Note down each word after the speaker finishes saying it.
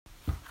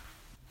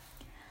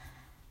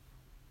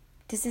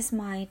This is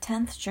my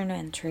 10th journal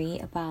entry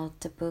about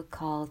the book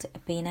called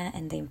Abina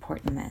and the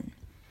Important Man.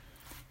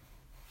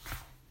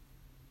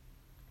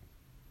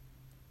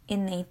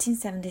 In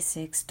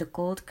 1876, the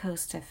Gold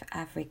Coast of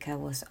Africa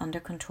was under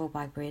control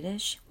by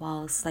British,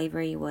 while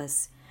slavery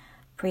was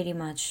pretty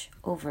much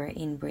over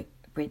in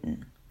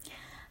Britain.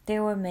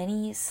 There were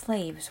many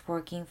slaves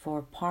working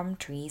for palm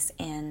trees,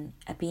 and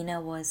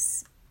Abina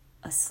was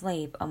a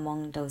slave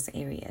among those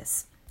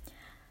areas.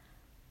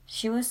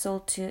 She was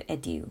sold to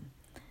Edu.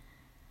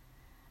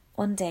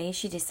 One day,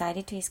 she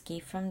decided to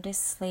escape from this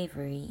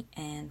slavery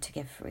and to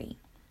get free.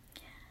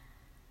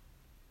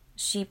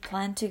 She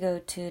planned to go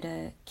to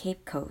the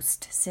Cape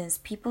Coast since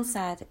people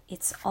said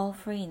it's all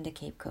free in the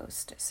Cape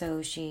Coast.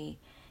 So she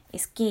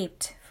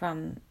escaped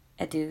from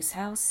Edu's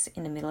house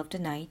in the middle of the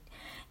night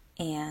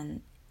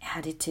and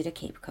headed to the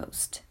Cape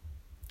Coast.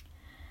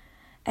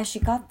 As she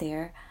got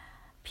there,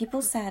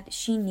 people said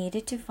she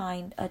needed to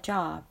find a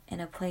job and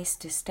a place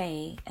to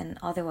stay, and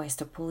otherwise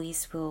the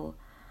police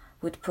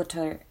would put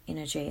her in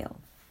a jail.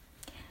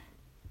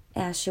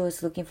 As she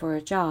was looking for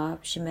a job,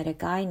 she met a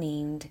guy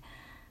named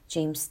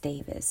James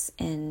Davis,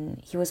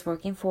 and he was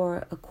working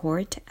for a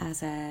court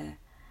as an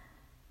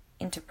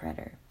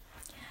interpreter.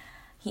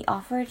 He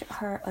offered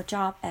her a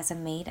job as a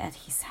maid at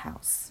his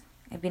house.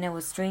 Abina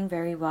was doing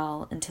very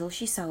well until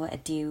she saw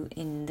Edu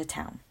in the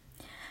town.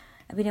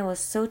 Abina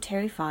was so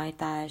terrified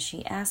that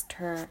she asked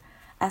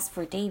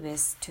for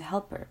Davis to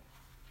help her.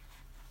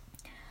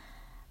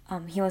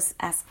 He was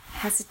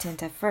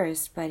hesitant at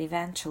first, but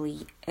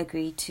eventually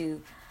agreed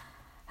to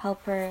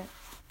help her,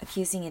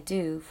 accusing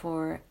Edu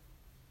for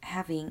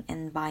having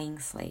and buying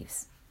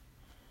slaves.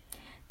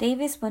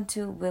 Davis went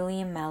to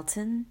William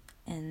Melton,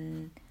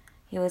 and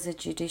he was a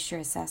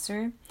judicial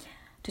assessor,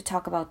 to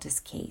talk about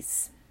this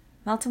case.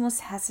 Melton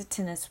was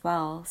hesitant as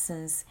well,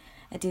 since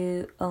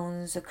Edu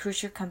owns a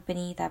crucial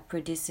company that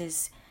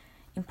produces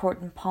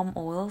important palm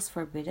oils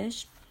for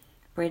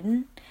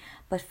Britain,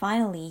 but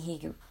finally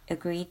he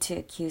agreed to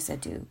accuse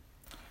Edu.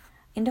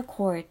 In the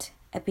court,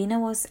 Abina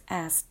was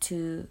asked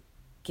to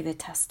give a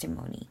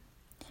testimony.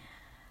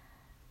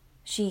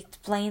 She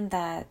explained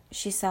that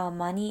she saw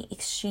money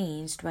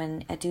exchanged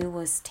when Edu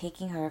was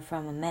taking her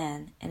from a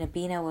man, and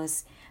Abina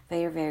was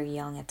very, very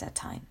young at that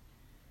time.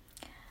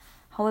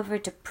 However,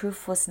 the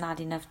proof was not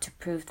enough to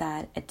prove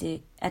that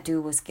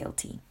Edu was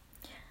guilty.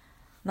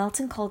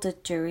 Melton called the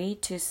jury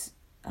to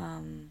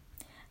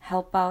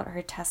help out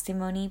her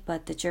testimony,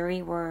 but the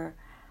jury were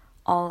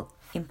all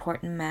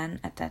important men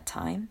at that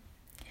time.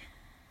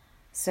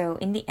 So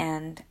in the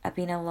end,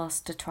 Abina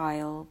lost the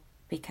trial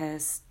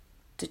because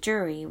the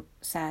jury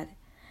said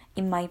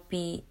it might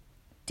be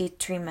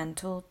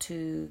detrimental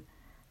to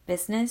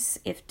business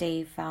if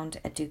they found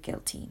Edu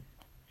guilty.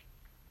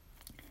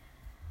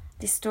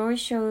 The story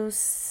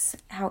shows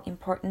how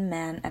important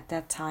men at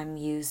that time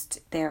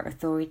used their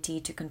authority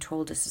to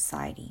control the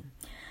society.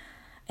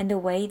 And the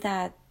way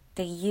that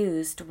they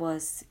used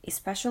was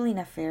especially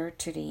unfair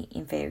to the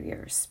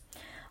inferiors.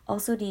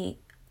 Also, the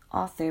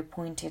author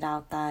pointed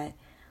out that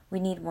we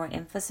need more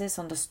emphasis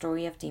on the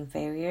story of the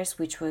inferiors,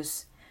 which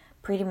was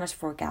pretty much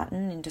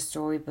forgotten in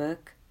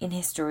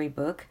his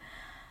storybook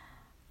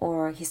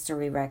or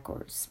history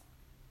records.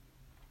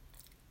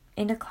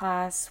 In the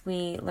class,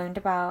 we learned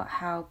about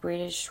how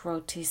British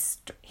wrote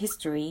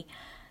history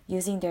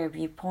using their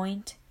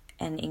viewpoint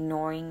and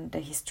ignoring the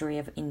history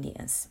of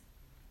Indians.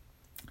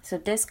 So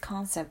this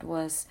concept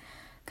was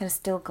kind of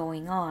still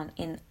going on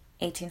in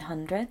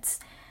 1800s,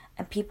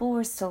 and people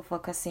were still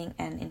focusing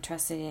and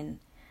interested in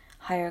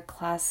higher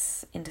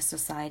class in the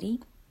society,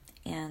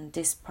 and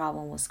this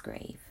problem was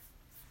grave.